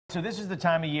So this is the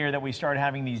time of year that we start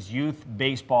having these youth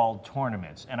baseball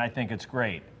tournaments, and I think it's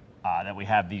great that we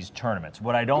have these tournaments.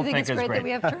 What I don't think is great that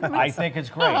we have tournaments? I think it's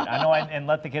great. I know, and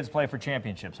let the kids play for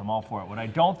championships. I'm all for it. What I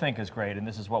don't think is great, and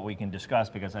this is what we can discuss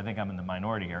because I think I'm in the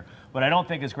minority here, what I don't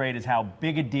think is great is how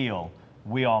big a deal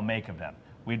we all make of them.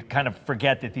 We kind of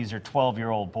forget that these are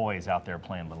 12-year-old boys out there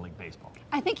playing Little League Baseball.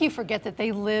 I think you forget that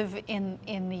they live in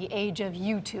the age of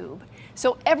YouTube.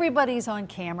 So everybody's on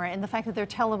camera, and the fact that they're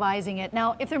televising it.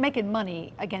 Now, if they're making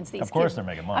money against these kids. Of course they're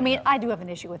making money. I mean, yeah. I do have an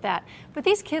issue with that. But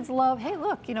these kids love, hey,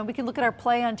 look, you know, we can look at our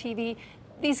play on TV.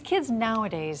 These kids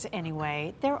nowadays,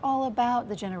 anyway, they're all about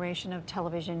the generation of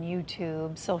television,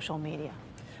 YouTube, social media.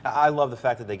 I love the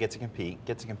fact that they get to compete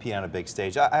on a big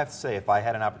stage. I have to say, if I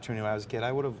had an opportunity when I was a kid,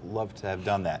 I would have loved to have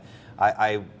done that.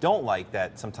 I don't like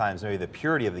that sometimes maybe the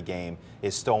purity of the game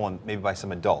is stolen maybe by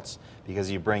some adults because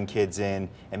you bring kids in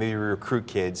and maybe you recruit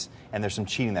kids and there's some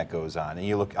cheating that goes on. And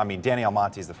you look, I mean, Danny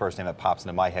Almonte is the first name that pops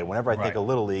into my head. Whenever I think of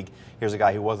Little League, here's a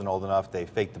guy who wasn't old enough. They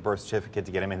faked the birth certificate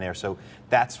to get him in there. So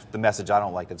that's the message I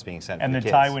don't like that's being sent to the kids.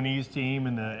 And the Taiwanese team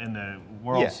in the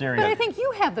World Series. But I think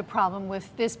you have the problem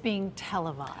with this being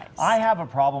televised. I have a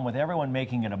problem with everyone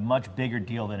making it a much bigger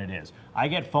deal than it is. I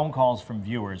get phone calls from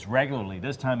viewers regularly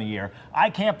this time of year. I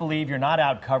can't believe you're not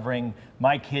out covering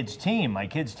my kid's team. My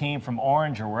kid's team from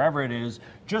Orange or wherever it is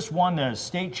just won the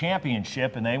state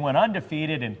championship and they went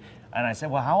undefeated. And I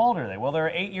said, well, how old are they? Well, they're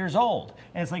 8 years old.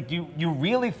 And it's like, do you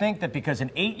really think that because an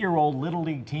 8-year-old Little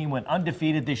League team went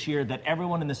undefeated this year that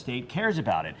everyone in the state cares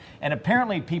about it? And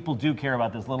apparently people do care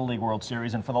about this Little League World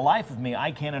Series, and for the life of me,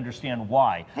 I can't understand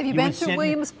why. Have you been to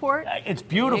Williamsport? It's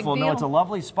beautiful. No, it's a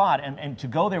lovely spot, and to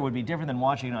go there would be different than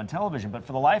watching it on television. But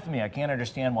for the life of me, I can't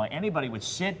understand why anybody would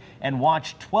sit and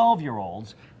watch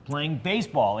 12-year-olds playing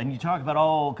baseball. And you talk about,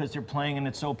 oh, because they're playing and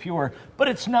it's so pure. But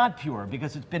it's not pure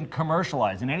because it's been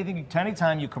commercialized. And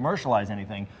anytime you commercialize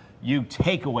anything, you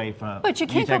take away from But you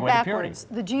can't go backwards.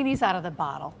 The genie's out of the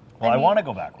bottle. Well, I want to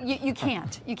go backwards. You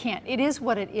can't. You can't. It is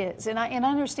what it is. And I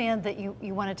understand that you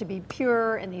want it to be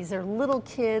pure and these are little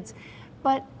kids.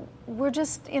 But we're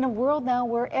just in a world now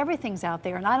where everything's out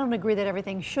there, and I don't agree that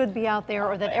everything should be out there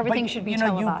or that everything should be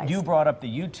televised. You brought up the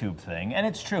YouTube thing, and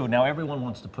it's true. Now everyone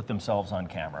wants to put themselves on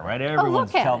camera, right?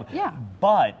 Everyone's yeah.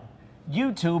 But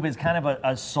YouTube is kind of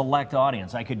a select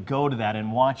audience. I could go to that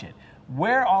and watch it.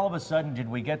 Where all of a sudden did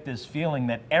we get this feeling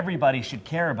that everybody should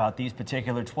care about these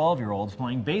particular 12-year-olds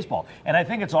playing baseball? And I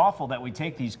think it's awful that we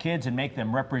take these kids and make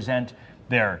them represent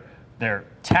their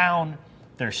town,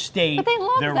 their state,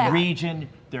 their region,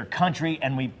 their country,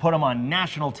 and we put them on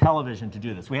national television to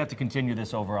do this. We have to continue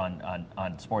this over on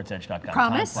sportsedge.com.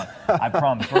 Promise? I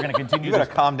promise. We're going to continue this. You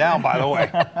better calm down, by the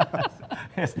way.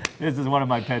 This is one of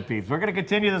my pet peeves. We're going to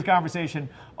continue this conversation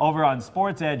over on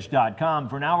sportsedge.com.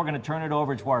 For now, we're going to turn it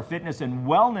over to our fitness and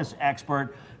wellness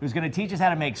expert who's going to teach us how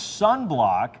to make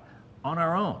sunblock on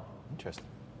our own. Interesting.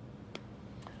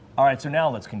 All right, so now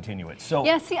let's continue it. So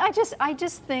yeah, see, I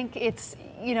just think it's,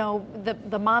 you know,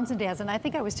 the moms and dads, and I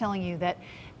think I was telling you that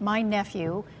my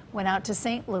nephew went out to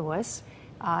St. Louis.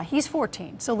 He's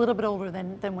 14, so a little bit older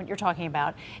than what you're talking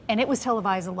about, and it was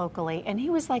televised locally, and he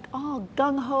was like, oh,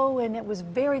 gung-ho, and it was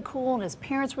very cool, and his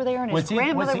parents were there, and his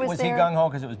grandmother was there. Was he gung-ho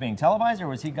because it was being televised, or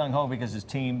was he gung-ho because his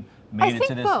team made it to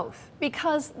this? I think both,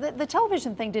 because the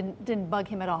television thing didn't bug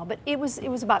him at all, but it was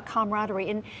about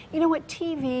camaraderie, and you know what,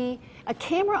 TV, a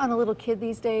camera on a little kid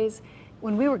these days,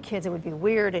 when we were kids, it would be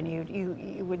weird and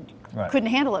you couldn't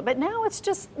handle it. But now it's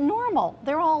just normal.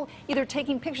 They're all either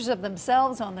taking pictures of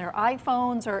themselves on their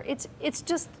iPhones, or it's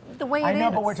just the way it is. I know,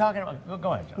 but we're talking about.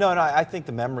 Go ahead, John. No, I think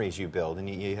the memories you build, and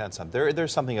you had some.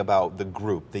 There's something about the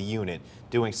group, the unit,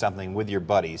 doing something with your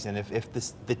buddies, and if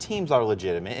the teams are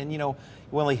legitimate, and you know,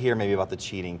 you only hear maybe about the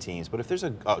cheating teams, but if there's a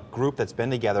group that's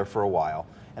been together for a while,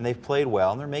 and they've played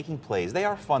well, and they're making plays. They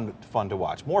are fun to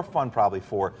watch. More fun probably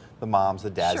for the moms, the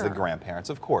dads, the grandparents,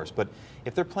 of course. But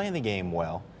if they're playing the game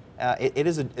well, it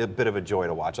is a bit of a joy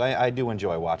to watch. I do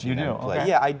enjoy watching them play. Okay.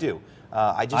 Yeah, I do.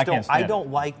 I don't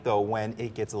like though when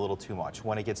it gets a little too much.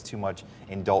 When it gets too much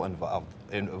adult involved.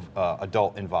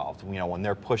 You know, when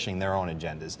they're pushing their own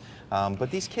agendas. But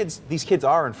these kids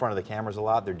are in front of the cameras a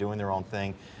lot. They're doing their own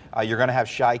thing. You're going to have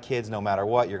shy kids no matter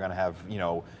what. You're going to have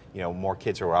more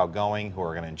kids who are outgoing, who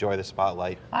are going to enjoy the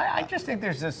spotlight. I just think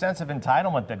there's a sense of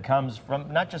entitlement that comes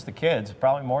from not just the kids,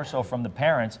 probably more so from the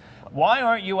parents. Why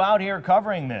aren't you out here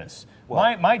covering this?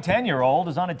 Well, my 10-year-old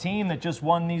is on a team that just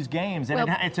won these games, and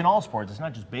it's in all sports. It's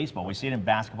not just baseball. We see it in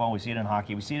basketball. We see it in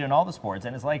hockey. We see it in all the sports.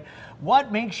 And it's like,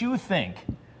 what makes you think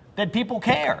that people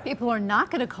care. People are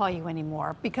not going to call you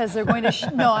anymore because they're going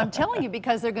to, no, I'm telling you,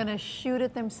 because they're going to shoot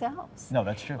it themselves. No,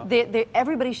 that's true.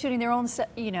 Everybody's shooting their own,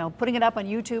 putting it up on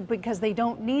YouTube because they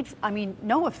don't need,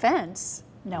 no offense,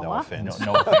 Noah. No offense.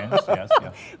 No offense, yes.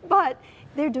 Yeah. But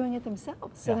they're doing it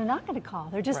themselves, so they're not going to call.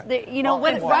 They're just,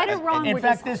 Right. right or wrong. In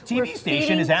fact, this TV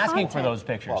station is asking for those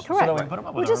pictures. Well, Correct. So we put them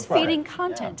up We're with just our product. feeding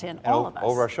content in, And all of us.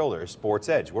 over our shoulder, Sports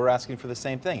Edge. We're asking for the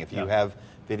same thing. If you have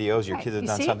videos, your Right. kids have You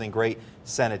done see? something great,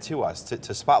 send it to us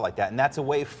to spotlight that. And that's a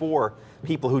way for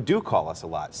people who do call us a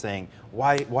lot, saying,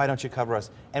 why don't you cover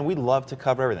us? And we love to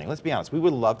cover everything. Let's be honest, we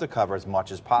would love to cover as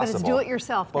much as possible. But it's do it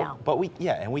yourself now. But we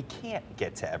can't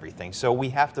get to everything. So we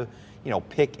have to,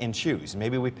 pick and choose.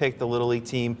 Maybe we pick the Little League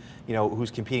team, who's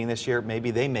competing this year.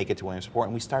 Maybe they make it to Williamsport,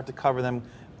 and we start to cover them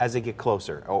as they get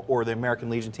closer. Or the American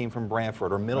Legion team from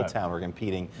Brantford or Middletown are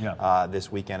competing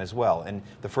this weekend as well. And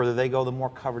the further they go, the more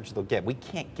coverage they'll get. We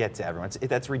can't get to everyone.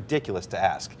 That's ridiculous to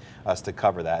ask us to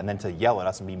cover that and then to yell at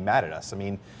us and be mad at us. I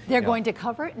mean, They're going to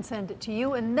cover it and send it to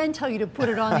you and then tell you to put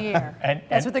it on the air.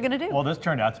 That's what they're going to do. Well, this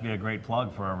turned out to be a great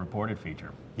plug for our reported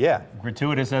feature. Yeah.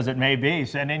 Gratuitous as it may be,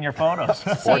 send in your photos.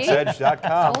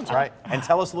 SportsEdge.com, right? And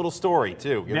tell us a little story,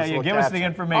 too. Give us the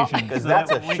information. Because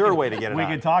that's a sure way to get it We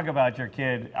on. can talk about your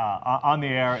kid on the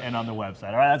air and on the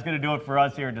website. All right, that's going to do it for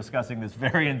us here discussing this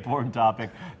very important topic.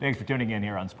 Thanks for tuning in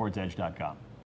here on SportsEdge.com.